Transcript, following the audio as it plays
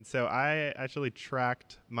So I actually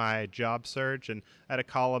tracked my job search, and I had a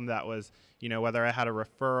column that was, whether I had a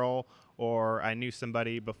referral or I knew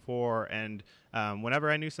somebody before. And whenever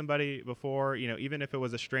I knew somebody before, even if it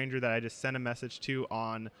was a stranger that I just sent a message to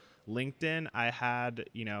on LinkedIn, I had,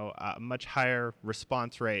 a much higher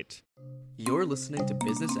response rate. You're listening to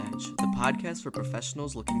Business Edge, the podcast for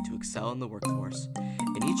professionals looking to excel in the workforce.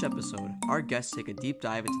 In each episode, our guests take a deep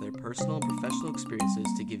dive into their personal and professional experiences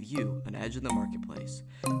to give you an edge in the marketplace.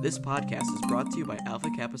 This podcast is brought to you by Alpha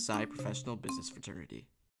Kappa Psi Professional Business Fraternity.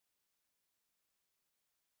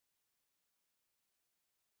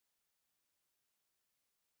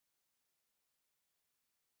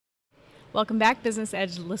 Welcome back, Business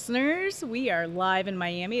Edge listeners. We are live in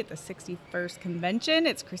Miami at the 61st convention.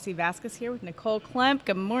 It's Chrissy Vasquez here with Nicole Klemp.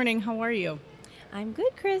 Good morning. How are you? I'm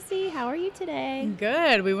good, Chrissy. How are you today?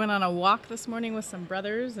 Good. We went on a walk this morning with some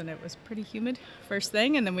brothers, and it was pretty humid first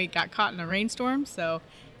thing, and then we got caught in a rainstorm, so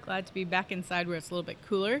glad to be back inside where it's a little bit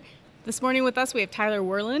cooler. This morning with us, we have Tyler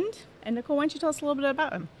Werland. And Nicole, why don't you tell us a little bit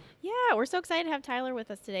about him? Yeah, we're so excited to have Tyler with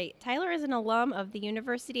us today. Tyler is an alum of the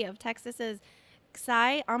University of Texas's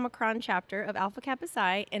Psi Omicron chapter of Alpha Kappa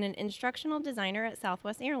Psi and an instructional designer at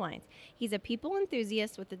Southwest Airlines. He's a people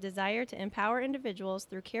enthusiast with a desire to empower individuals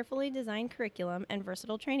through carefully designed curriculum and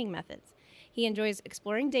versatile training methods. He enjoys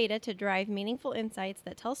exploring data to drive meaningful insights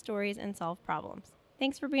that tell stories and solve problems.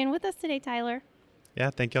 Thanks for being with us today, Tyler. Yeah,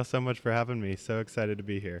 thank y'all so much for having me. So excited to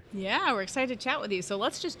be here. Yeah, we're excited to chat with you. So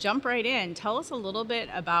let's just jump right in. Tell us a little bit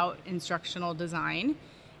about instructional design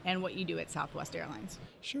and what you do at Southwest Airlines.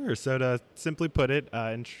 Sure. So to simply put it,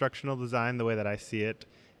 instructional design, the way that I see it,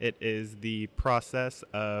 it is the process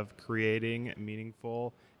of creating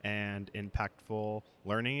meaningful and impactful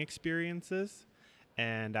learning experiences.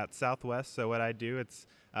 And at Southwest, so what I do, it's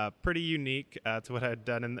pretty unique to what I've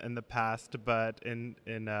done in the past, but in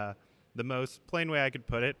the most plain way I could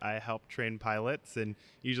put it, I help train pilots. And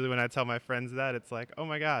usually when I tell my friends that, it's like, oh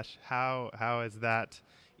my gosh, how is that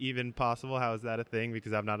even possible? How is that a thing?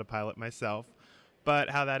 Because I'm not a pilot myself. But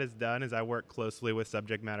how that is done is I work closely with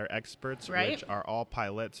subject matter experts, Right. which are all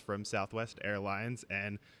pilots from Southwest Airlines.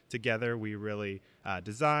 And together we really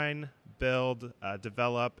design, build,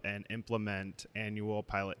 develop, and implement annual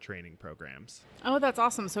pilot training programs. Oh, that's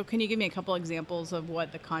awesome. So can you give me a couple examples of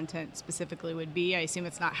what the content specifically would be? I assume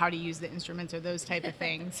it's not how to use the instruments or those type of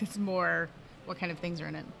things. It's more what kind of things are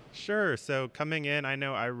in it. Sure. So coming in, I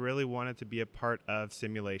know I really wanted to be a part of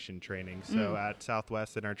simulation training. So at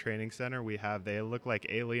Southwest in our training center, they look like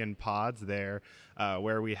alien pods there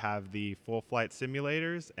where we have the full flight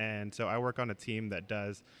simulators. And so I work on a team that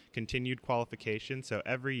does continued qualification. So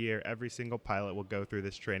every year, every single pilot will go through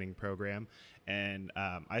this training program. And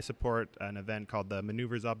I support an event called the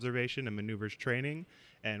Maneuvers Observation and Maneuvers Training,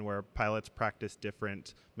 and where pilots practice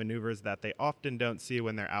different maneuvers that they often don't see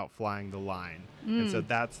when they're out flying the line. And so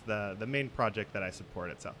that's the main project that I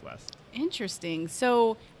support at Southwest. Interesting.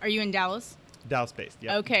 So are you in Dallas? Dallas-based,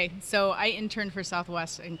 yeah. Okay, so I interned for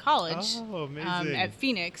Southwest in college. Oh, amazing. At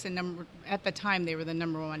Phoenix, and at the time they were the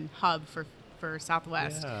number one hub for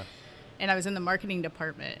Southwest. Yeah. And I was in the marketing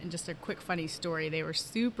department. And just a quick funny story, they were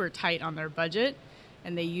super tight on their budget,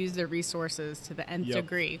 and they used their resources to the nth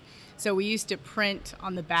degree. So we used to print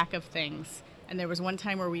on the back of things. And there was one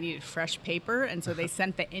time where we needed fresh paper, and so they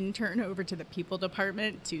sent the intern over to the people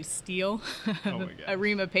department to steal a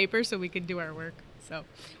ream of paper so we could do our work. So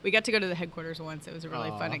we got to go to the headquarters once. It was a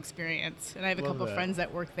really fun experience. And I have a couple friends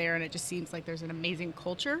that work there, and it just seems like there's an amazing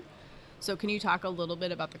culture. So can you talk a little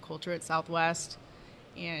bit about the culture at Southwest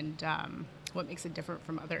and what makes it different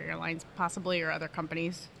from other airlines possibly or other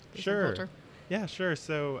companies? Sure. Culture? Yeah, sure.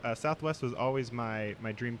 So Southwest was always my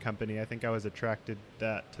dream company. I think I was attracted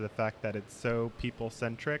to the fact that it's so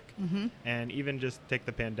people-centric. And even just take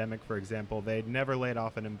the pandemic, for example, they'd never laid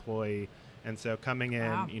off an employee. And so coming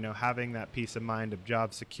in, having that peace of mind of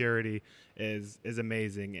job security is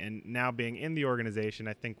amazing. And now being in the organization,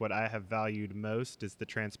 I think what I have valued most is the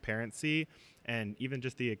transparency and even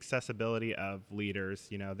just the accessibility of leaders.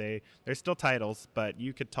 They're still titles, but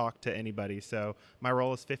you could talk to anybody. So my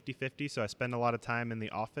role is 50-50, so I spend a lot of time in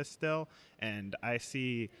the office still, and I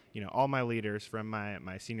see, all my leaders from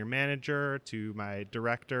my senior manager to my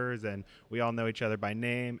directors, and we all know each other by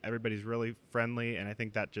name. Everybody's really friendly, and I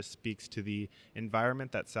think that just speaks to the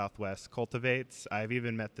environment that Southwest cultivates. I've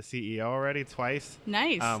even met the CEO already twice.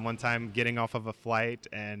 Nice. One time getting off of a flight,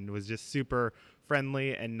 and was just super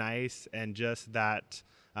friendly and nice, and just that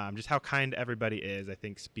just how kind everybody is, I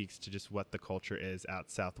think speaks to just what the culture is at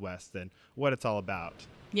Southwest and what it's all about.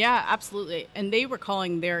 Yeah, absolutely. And they were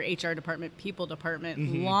calling their HR department people department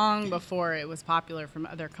long before it was popular from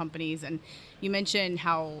other companies. And you mentioned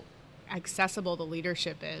how accessible the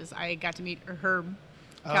leadership is. I got to meet Herb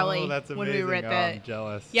Kelly that's when we were at I'm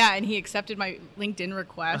jealous. Yeah, and he accepted my LinkedIn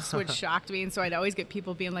request, which shocked me. And so I'd always get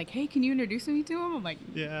people being like, "Hey, can you introduce me to him?" I'm like,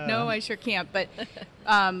 Yeah. "No, I sure can't." But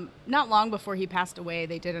not long before he passed away,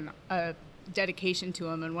 they did a dedication to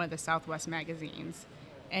him in one of the Southwest magazines.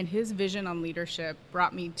 And his vision on leadership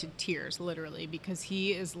brought me to tears, literally, because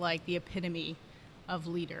he is like the epitome of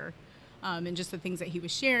leader, and just the things that he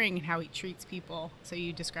was sharing and how he treats people. So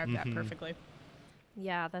you described that perfectly.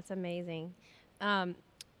 Yeah, that's amazing.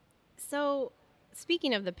 So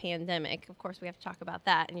speaking of the pandemic, of course, we have to talk about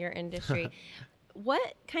that in your industry.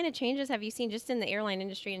 What kind of changes have you seen just in the airline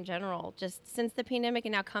industry in general, just since the pandemic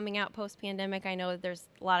and now coming out post-pandemic? I know there's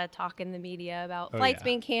a lot of talk in the media about flights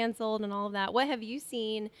being canceled and all of that. What have you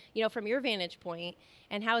seen, from your vantage point,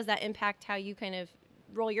 and how does that impact how you kind of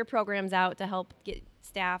roll your programs out to help get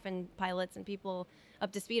staff and pilots and people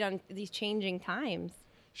up to speed on these changing times?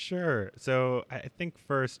 Sure. So I think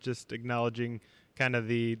first, just acknowledging kind of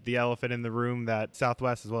the elephant in the room that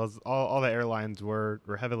Southwest, as well as all the airlines, were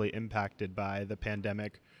heavily impacted by the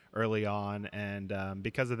pandemic early on. And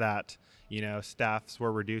because of that, staffs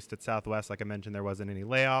were reduced at Southwest. Like I mentioned, there wasn't any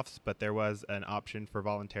layoffs, but there was an option for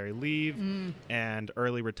voluntary leave and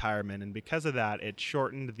early retirement. And because of that, it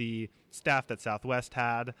shortened the staff that Southwest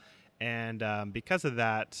had. And because of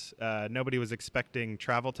that, nobody was expecting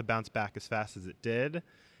travel to bounce back as fast as it did.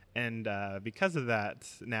 And because of that,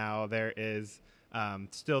 now there is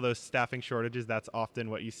still those staffing shortages. That's often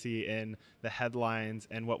what you see in the headlines,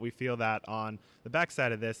 and what we feel that on the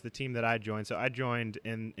backside of this, the team that I joined. So I joined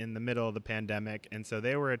in the middle of the pandemic, and so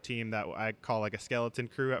they were a team that I call like a skeleton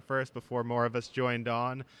crew at first before more of us joined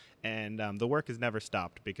on. And the work has never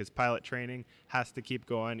stopped because pilot training has to keep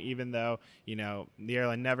going, even though, the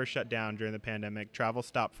airline never shut down during the pandemic. Travel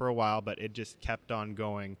stopped for a while, but it just kept on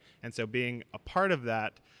going. And so being a part of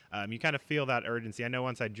that, you kind of feel that urgency. I know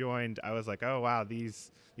once I joined, I was like, oh, wow,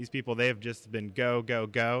 these people, they've just been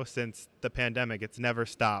go since the pandemic. It's never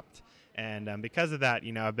stopped. And because of that,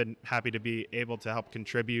 I've been happy to be able to help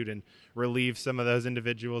contribute and relieve some of those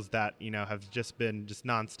individuals that, have just been just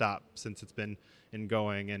nonstop since it's been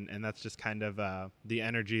going. And that's just kind of the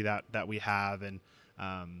energy that we have, and,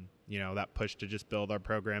 that push to just build our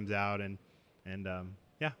programs out. And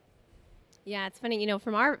yeah. Yeah, it's funny,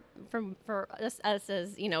 for us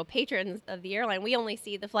as, patrons of the airline, we only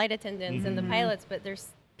see the flight attendants and the pilots, but there's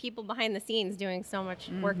people behind the scenes doing so much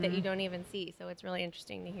work that you don't even see. So it's really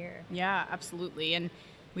interesting to hear. Yeah, absolutely. And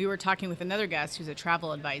we were talking with another guest who's a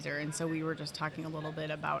travel advisor. And so we were just talking a little bit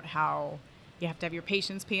about how you have to have your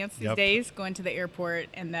patience pants these days going to the airport,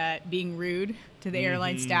 and that being rude to the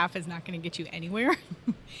airline staff is not going to get you anywhere.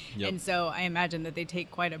 And so I imagine that they take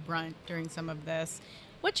quite a brunt during some of this.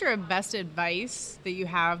 What's your best advice that you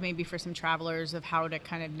have maybe for some travelers of how to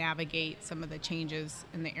kind of navigate some of the changes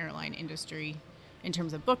in the airline industry in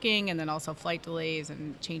terms of booking, and then also flight delays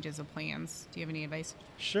and changes of plans? Do you have any advice?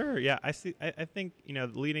 Sure. Yeah, I think,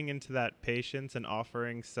 leading into that patience and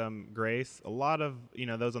offering some grace, a lot of,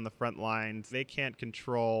 those on the front lines, they can't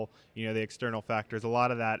control, the external factors. A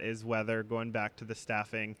lot of that is weather. Going back to the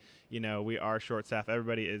staffing, we are short staffed.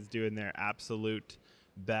 Everybody is doing their absolute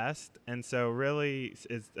best. And so really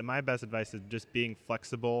my best advice is just being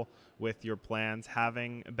flexible with your plans,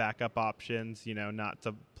 having backup options, not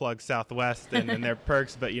to plug Southwest and their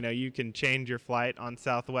perks, but you can change your flight on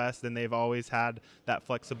Southwest, and they've always had that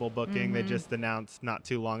flexible booking. They just announced not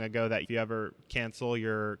too long ago that if you ever cancel,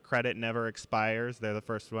 your credit never expires. They're the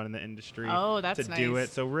first one in the industry to do it.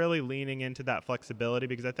 So really leaning into that flexibility,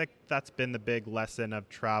 because I think that's been the big lesson of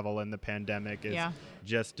travel in the pandemic is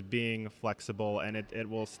just being flexible, and it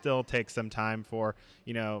will still take some time for,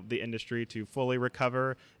 the industry to fully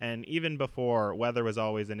recover. And even before, weather was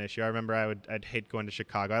always an issue. I remember I'd hate going to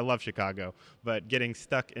Chicago. I love Chicago, but getting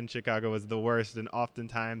stuck in Chicago was the worst, and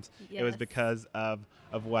oftentimes it was because of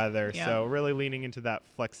weather. So really leaning into that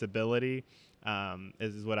flexibility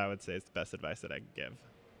is what I would say is the best advice that I can give.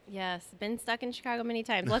 Yes, been stuck in Chicago many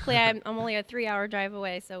times. Luckily, I'm only a 3-hour drive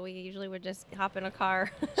away, so we usually would just hop in a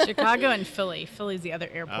car. Chicago and Philly. Philly's the other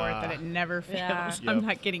airport that it never fails. Yeah. I'm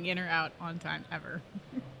not getting in or out on time ever.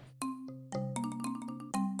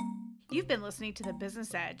 You've been listening to The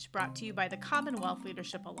Business Edge, brought to you by the Commonwealth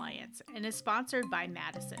Leadership Alliance, and is sponsored by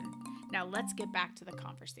Madison. Now let's get back to the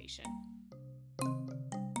conversation.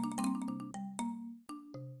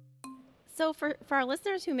 So for our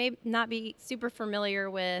listeners who may not be super familiar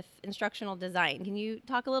with instructional design, can you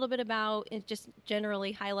talk a little bit about, just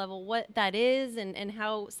generally high level, what that is, and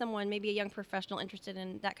how someone, maybe a young professional interested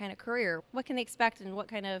in that kind of career, what can they expect, and what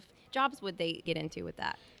kind of jobs would they get into with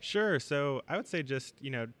that? Sure. So I would say just,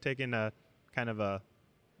 taking a kind of a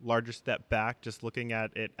larger step back, just looking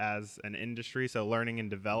at it as an industry, so learning and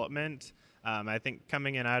development. I think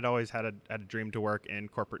coming in, I'd always had a dream to work in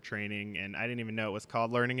corporate training, and I didn't even know it was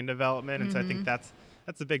called learning and development. And so I think that's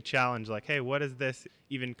a big challenge. Like, hey, what is this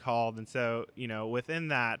even called? And so, within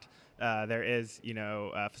that, there is,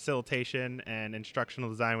 facilitation and instructional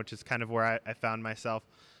design, which is kind of where I found myself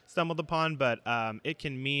stumbled upon. But it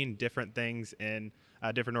can mean different things in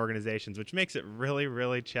different organizations, which makes it really,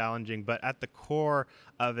 really challenging. But at the core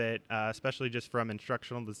of it, especially just from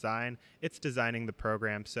instructional design, it's designing the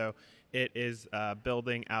program. So it is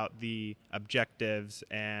building out the objectives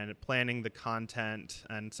and planning the content.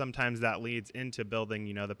 And sometimes that leads into building,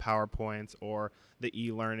 the PowerPoints or the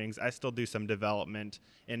e-learnings. I still do some development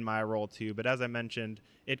in my role too. But as I mentioned,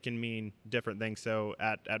 it can mean different things. So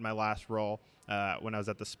at my last role, when I was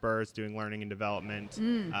at the Spurs doing learning and development,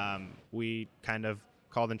 we kind of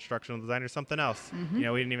called instructional designers something else. We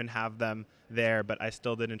didn't even have them there, but I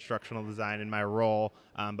still did instructional design in my role,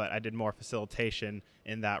 but I did more facilitation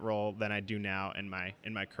in that role than I do now in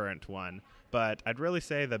my current one. But I'd really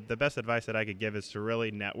say that the best advice that I could give is to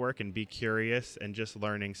really network and be curious and just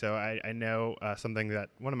learning. So I know something that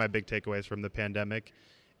one of my big takeaways from the pandemic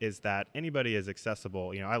is that anybody is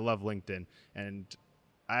accessible. I love LinkedIn, and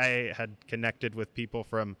I had connected with people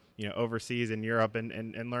from, overseas in Europe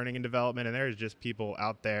and learning and development, and there's just people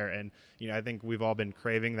out there. And, I think we've all been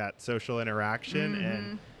craving that social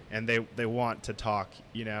interaction and they want to talk,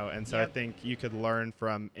 and so I think you could learn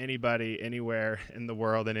from anybody, anywhere in the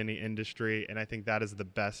world, in any industry. And I think that is the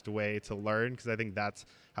best way to learn, because I think that's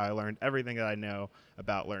how I learned everything that I know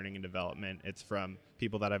about learning and development. It's from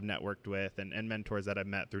people that I've networked with and mentors that I've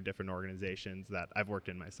met through different organizations that I've worked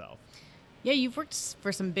in myself. Yeah, you've worked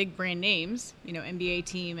for some big brand names, NBA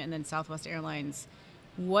team and then Southwest Airlines.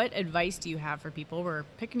 What advice do you have for people? We're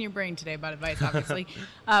picking your brain today about advice, obviously.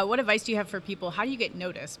 What advice do you have for people? How do you get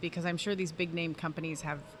noticed? Because I'm sure these big name companies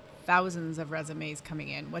have thousands of resumes coming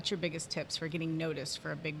in. What's your biggest tips for getting noticed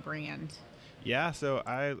for a big brand? Yeah, so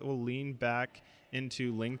I will lean back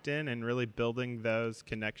into LinkedIn and really building those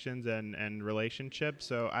connections and relationships.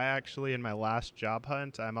 So I actually, in my last job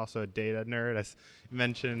hunt, I'm also a data nerd, as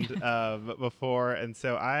mentioned before. And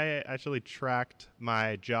so I actually tracked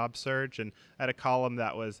my job search, and I had a column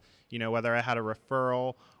that was, whether I had a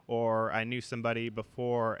referral or I knew somebody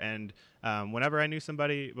before. And whenever I knew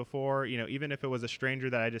somebody before, even if it was a stranger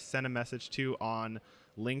that I just sent a message to on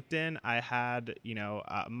LinkedIn, I had,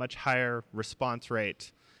 a much higher response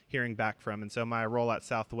rate hearing back from. And so my role at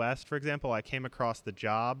Southwest, for example, I came across the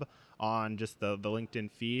job on just the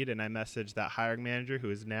LinkedIn feed, and I messaged that hiring manager, who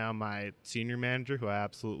is now my senior manager, who I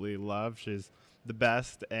absolutely love. She's the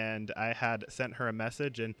best. And I had sent her a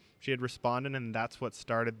message, and she had responded, and that's what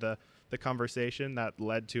started the conversation that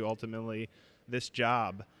led to ultimately this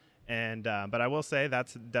job. And but I will say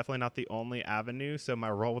that's definitely not the only avenue. So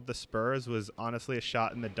my role with the Spurs was honestly a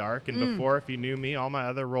shot in the dark. And before, if you knew me, all my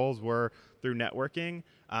other roles were through networking.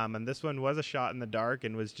 And this one was a shot in the dark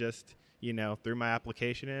and was just, through my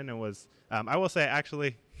application in. And was, I will say,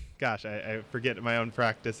 actually, gosh, I forget my own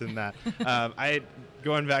practice in that.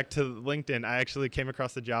 Going back to LinkedIn, I actually came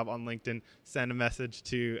across the job on LinkedIn, sent a message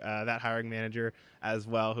to that hiring manager as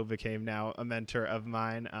well, who became now a mentor of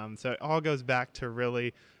mine. So it all goes back to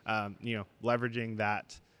really, leveraging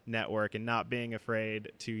that network and not being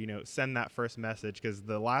afraid to, send that first message, because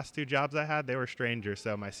the last two jobs I had, they were strangers.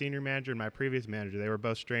 So my senior manager and my previous manager, they were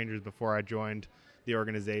both strangers before I joined the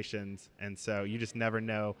organizations. And so you just never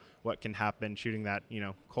know what can happen shooting that,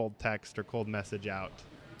 cold text or cold message out.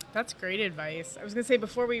 That's great advice. I was going to say,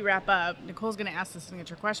 before we wrap up, Nicole's going to ask the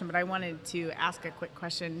signature question, but I wanted to ask a quick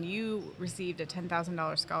question. You received a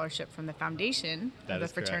 $10,000 scholarship from the foundation of the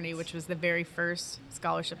fraternity, correct, which was the very first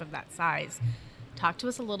scholarship of that size. Talk to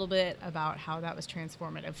us a little bit about how that was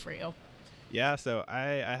transformative for you. Yeah, so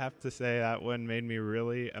I have to say that one made me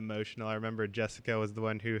really emotional. I remember Jessica was the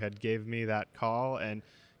one who had gave me that call, and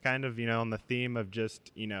kind of, on the theme of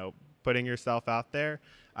just, putting yourself out there.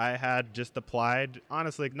 I had just applied,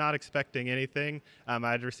 honestly, not expecting anything.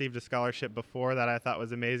 I'd received a scholarship before that I thought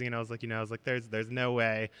was amazing, and I was like, there's no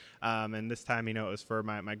way. And this time, it was for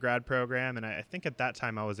my grad program, and I think at that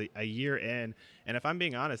time I was a year in. And if I'm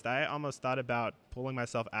being honest, I almost thought about pulling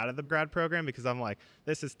myself out of the grad program, because I'm like,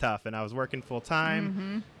 this is tough, and I was working full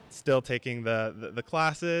time. still taking the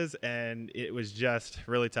classes, and it was just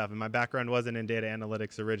really tough. And my background wasn't in data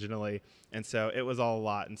analytics originally, and so it was all a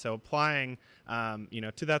lot. And so applying,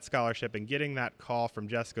 to that scholarship and getting that call from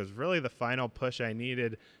Jessica was really the final push I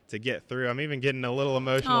needed to get through. I'm even getting a little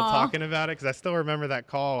emotional talking about it because I still remember that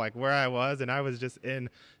call, like where I was, and I was just in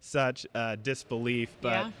such disbelief.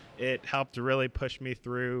 But it helped really push me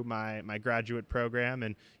through my graduate program,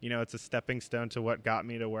 and it's a stepping stone to what got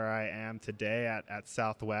me to where I am today at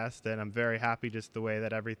Southwest. And I'm very happy just the way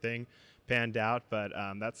that everything panned out. But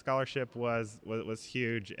that scholarship was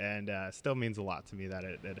huge, and still means a lot to me that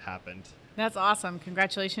it happened. That's awesome.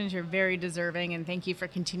 Congratulations. You're very deserving, and thank you for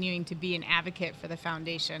continuing to be an advocate for the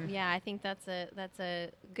foundation. Yeah, I think that's a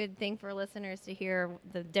good thing for listeners to hear,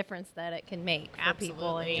 the difference that it can make for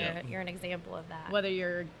people. And you're an example of that. Whether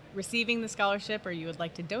you're receiving the scholarship or you would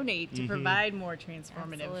like to donate to provide more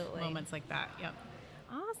transformative moments like that. Yep.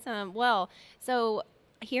 Awesome. Well, so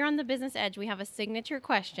here on the Business Edge, we have a signature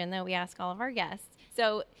question that we ask all of our guests.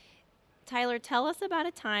 So, Tyler, tell us about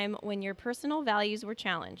a time when your personal values were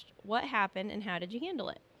challenged. What happened and how did you handle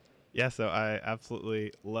it? Yeah, so I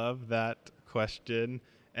absolutely love that question,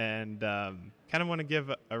 and kind of want to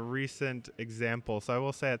give a recent example. So I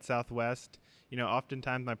will say at Southwest,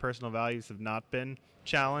 oftentimes my personal values have not been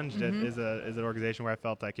challenged. It is an organization where I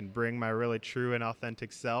felt I can bring my really true and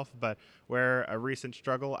authentic self, but where a recent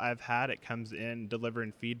struggle I've had, it comes in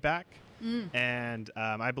delivering feedback. And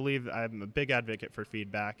I believe I'm a big advocate for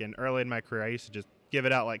feedback. And early in my career, I used to just give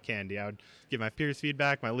it out like candy. I would give my peers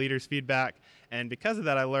feedback, my leaders feedback. And because of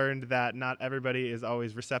that, I learned that not everybody is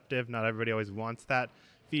always receptive. Not everybody always wants that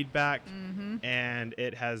feedback. And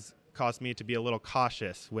it has caused me to be a little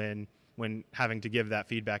cautious when having to give that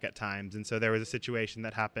feedback at times. And so there was a situation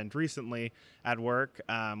that happened recently at work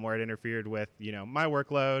where it interfered with, my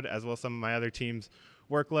workload as well as some of my other team's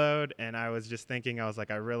workload. And I was just thinking, I was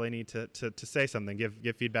like, I really need to say something,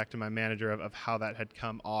 give feedback to my manager of how that had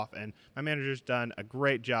come off. And my manager's done a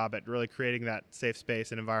great job at really creating that safe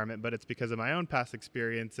space and environment, but it's because of my own past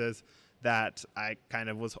experiences that I kind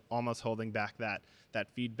of was almost holding back that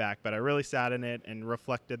feedback. But I really sat in it and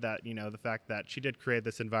reflected that, the fact that she did create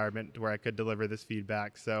this environment where I could deliver this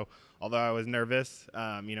feedback. So although I was nervous,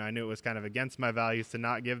 I knew it was kind of against my values to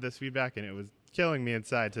not give this feedback, and it was killing me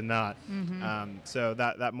inside to not. So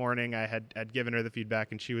that morning I had given her the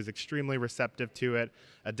feedback, and she was extremely receptive to it,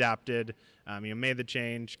 adapted, made the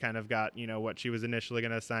change, kind of got, what she was initially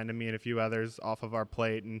going to assign to me and a few others off of our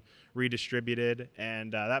plate and redistributed.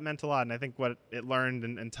 And that meant a lot. And I think what it learned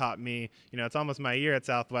and taught me, it's almost my year at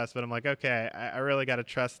Southwest, but I'm like, okay, I really got to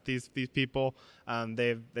trust these people.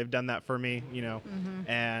 They've done that for me,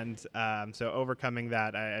 and so overcoming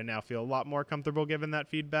that, I now feel a lot more comfortable giving that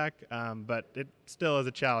feedback, but it still is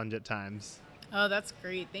a challenge at times. Oh, that's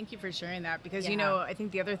great. Thank you for sharing that, because, I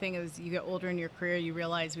think the other thing is you get older in your career, you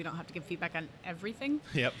realize we don't have to give feedback on everything.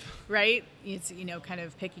 Yep. Right? It's, kind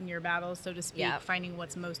of picking your battles, so to speak, finding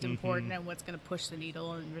what's most important and what's going to push the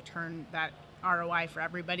needle and return that ROI for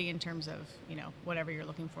everybody in terms of, whatever you're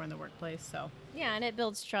looking for in the workplace. So yeah, and it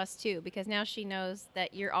builds trust too, because now she knows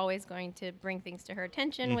that you're always going to bring things to her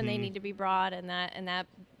attention when they need to be brought, and that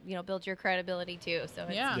builds your credibility too. So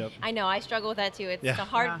it's, I know I struggle with that too. It's the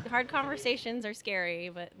hard conversations are scary,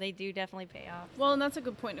 but they do definitely pay off. Well, and that's a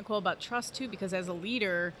good point, Nicole, about trust too, because as a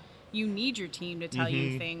leader, you need your team to tell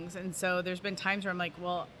you things. And so there's been times where I'm like,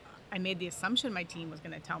 well, I made the assumption my team was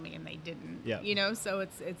going to tell me and they didn't. So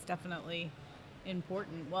it's definitely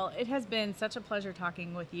important. Well, it has been such a pleasure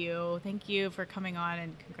talking with you. Thank you for coming on,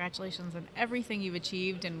 and congratulations on everything you've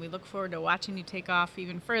achieved, and we look forward to watching you take off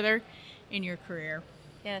even further in your career.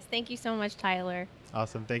 Yes, thank you so much, Tyler.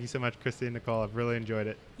 Awesome. Thank you so much, Christy and Nicole. I've really enjoyed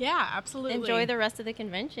it. Yeah, absolutely. Enjoy the rest of the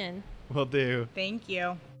convention. Will do. Thank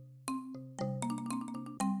you.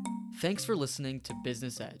 Thanks for listening to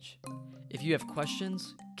Business Edge. If you have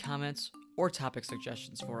questions, comments, or topic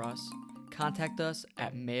suggestions for us, contact us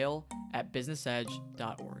at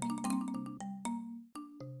mail@businessedge.org.